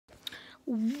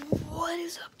What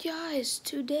is up, guys?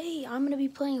 Today I'm going to be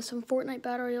playing some Fortnite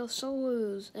Battle Royale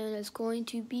solos, and it's going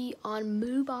to be on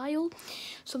mobile,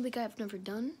 something I've never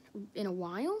done in a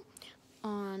while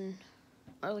on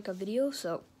like a video,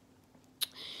 so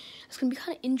it's going to be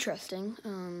kind of interesting.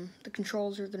 The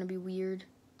controls are going to be weird,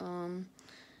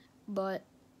 but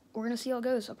we're going to see how it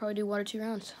goes. I'll probably do 1 or 2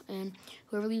 rounds, and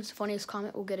whoever leaves the funniest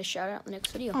comment will get a shout out in the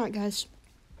next video. Alright, guys.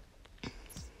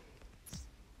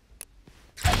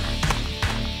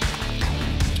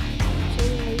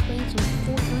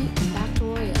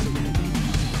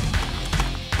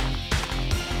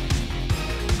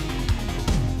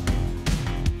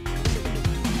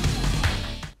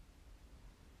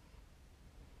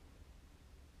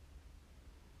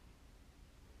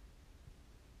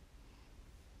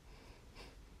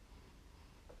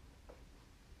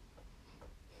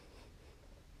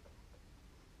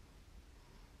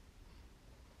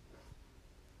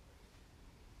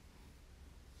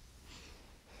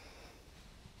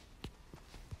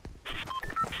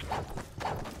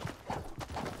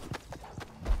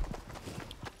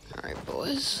 Alright,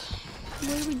 boys,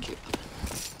 where would you?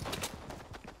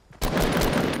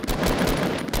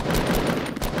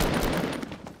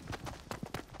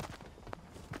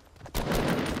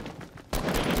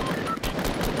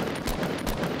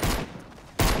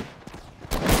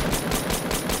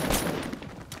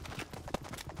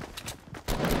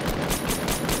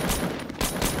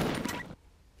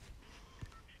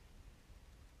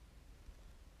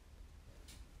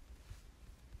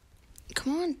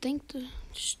 Come on, thank the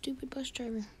stupid bus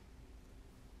driver.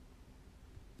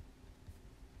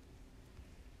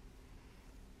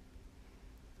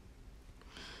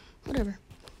 Whatever.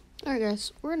 Alright,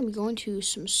 guys, we're gonna be going to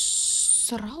some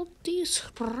Salty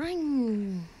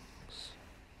Springs.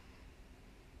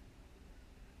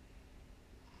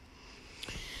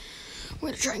 We're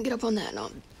gonna try and get up on that.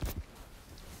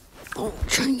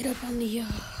 Try and get up on the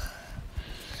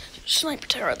sniper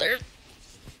tower there.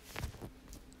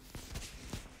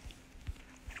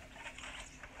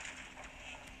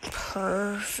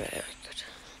 Perfect.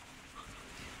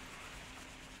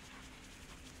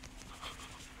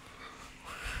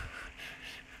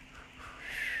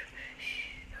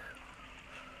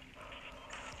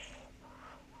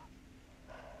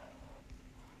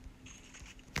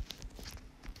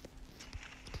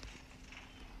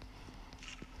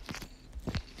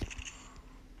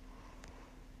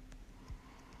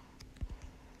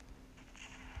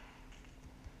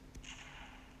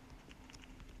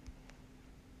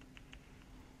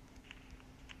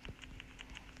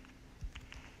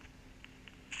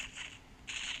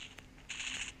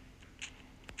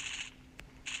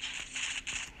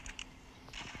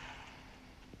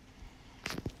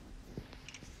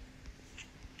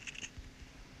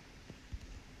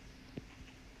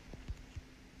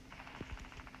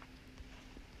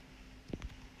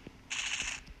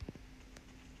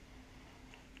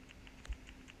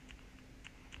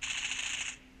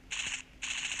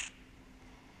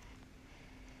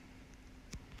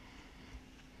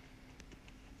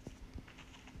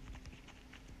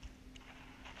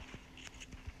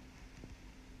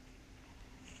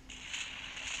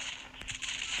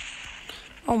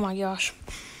 Oh my gosh.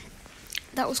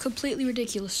 That was completely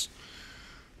ridiculous.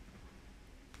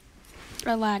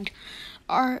 I lagged.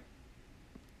 Alright,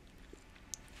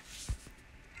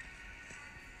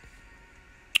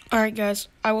 guys.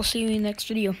 I will see you in the next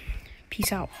video.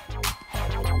 Peace out.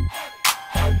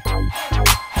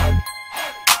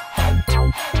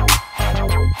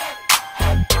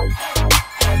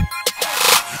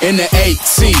 In the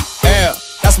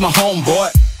ATL, that's my homeboy.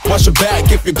 Watch your back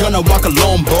if you're gonna walk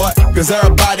alone, boy. Cause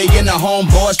everybody in the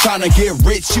homeboys trying to get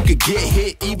rich. You could get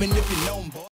hit even if you know, boy.